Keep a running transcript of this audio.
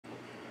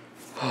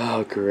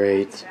Oh,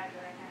 great.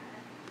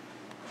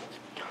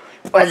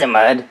 What's it,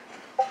 Mud?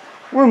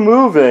 We're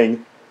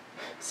moving.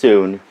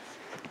 Soon.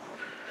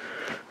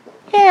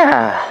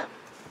 Yeah.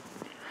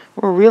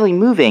 We're really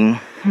moving.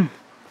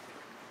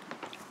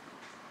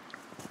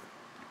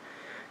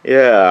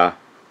 Yeah.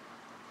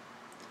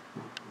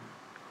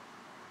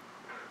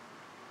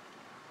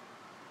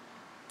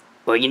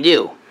 What you can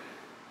do?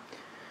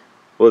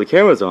 Well, the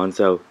camera's on,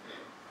 so...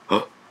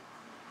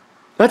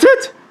 That's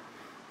it!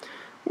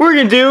 We're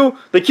gonna do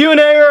the Q&A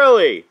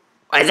early!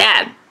 Why's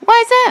that?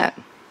 Why's that?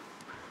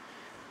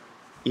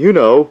 You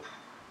know,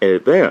 in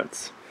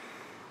advance.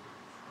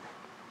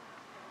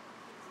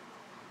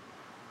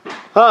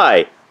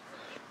 Hi!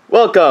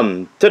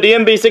 Welcome to the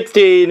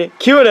MB16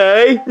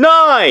 Q&A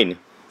 9!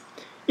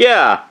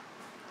 Yeah.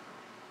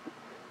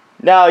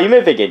 Now, you may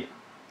be thinking,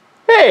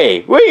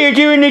 hey, why are you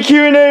doing the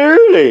Q&A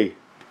early?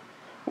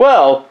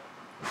 Well,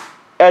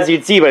 as you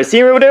can see by the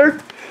scene over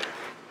there,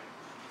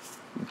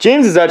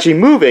 James is actually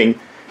moving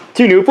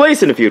to a new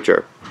place in the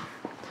future.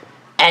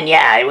 And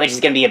yeah, which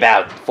is gonna be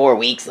about 4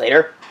 weeks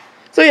later.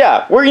 So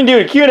yeah, we're gonna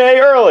do the Q&A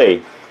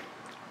early.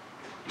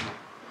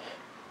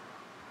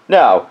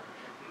 Now,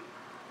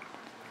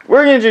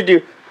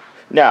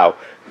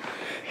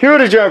 here are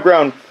the general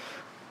ground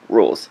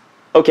rules.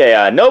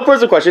 Okay, no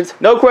personal questions,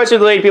 no questions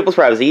related to people's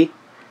privacy.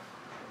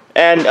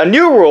 And a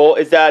new rule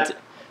is that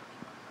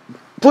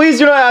please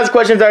do not ask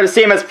questions that are the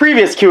same as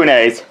previous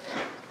Q&As.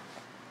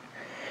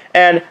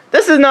 And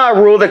this is not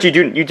a rule that you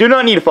do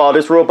not need to follow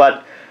this rule,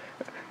 but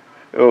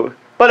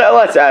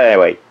let's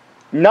anyway.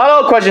 Not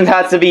all questions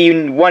has to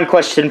be one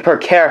question per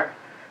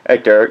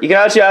character. You can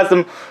actually ask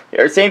them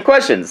the same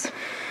questions.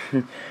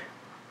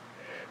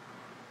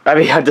 I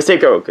mean, the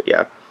same code,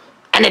 yeah.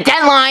 And the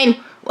deadline,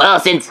 well,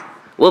 since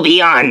we'll be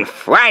on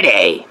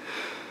Friday.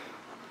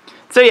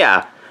 So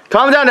yeah,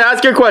 calm down and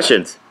ask your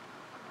questions.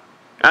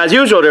 As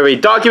usual, there will be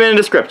a documented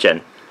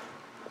description.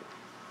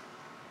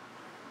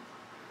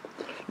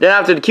 Then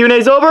after the Q&A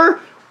is over,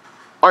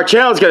 our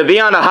channel is going to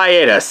be on a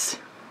hiatus.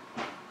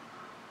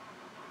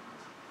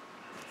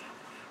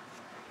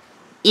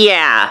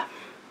 Yeah.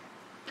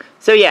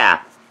 So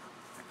yeah,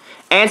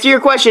 answer your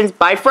questions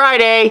by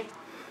Friday.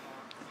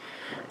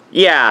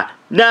 Yeah.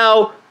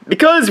 Now,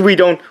 because we're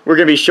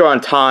gonna be short on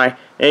time,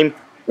 and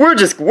we're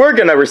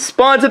gonna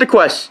respond to the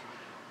question.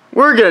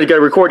 We're gonna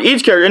record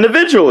each character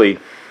individually.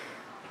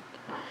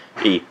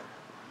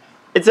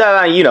 It's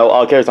you know,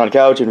 all characters on the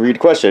couch and read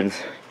questions.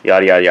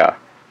 Yada yada yada.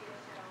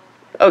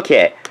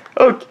 Okay.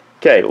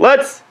 Okay,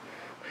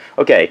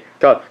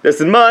 this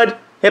is Mud,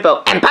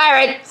 Hippo, and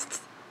Pirate!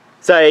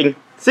 saying,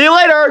 see you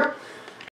later!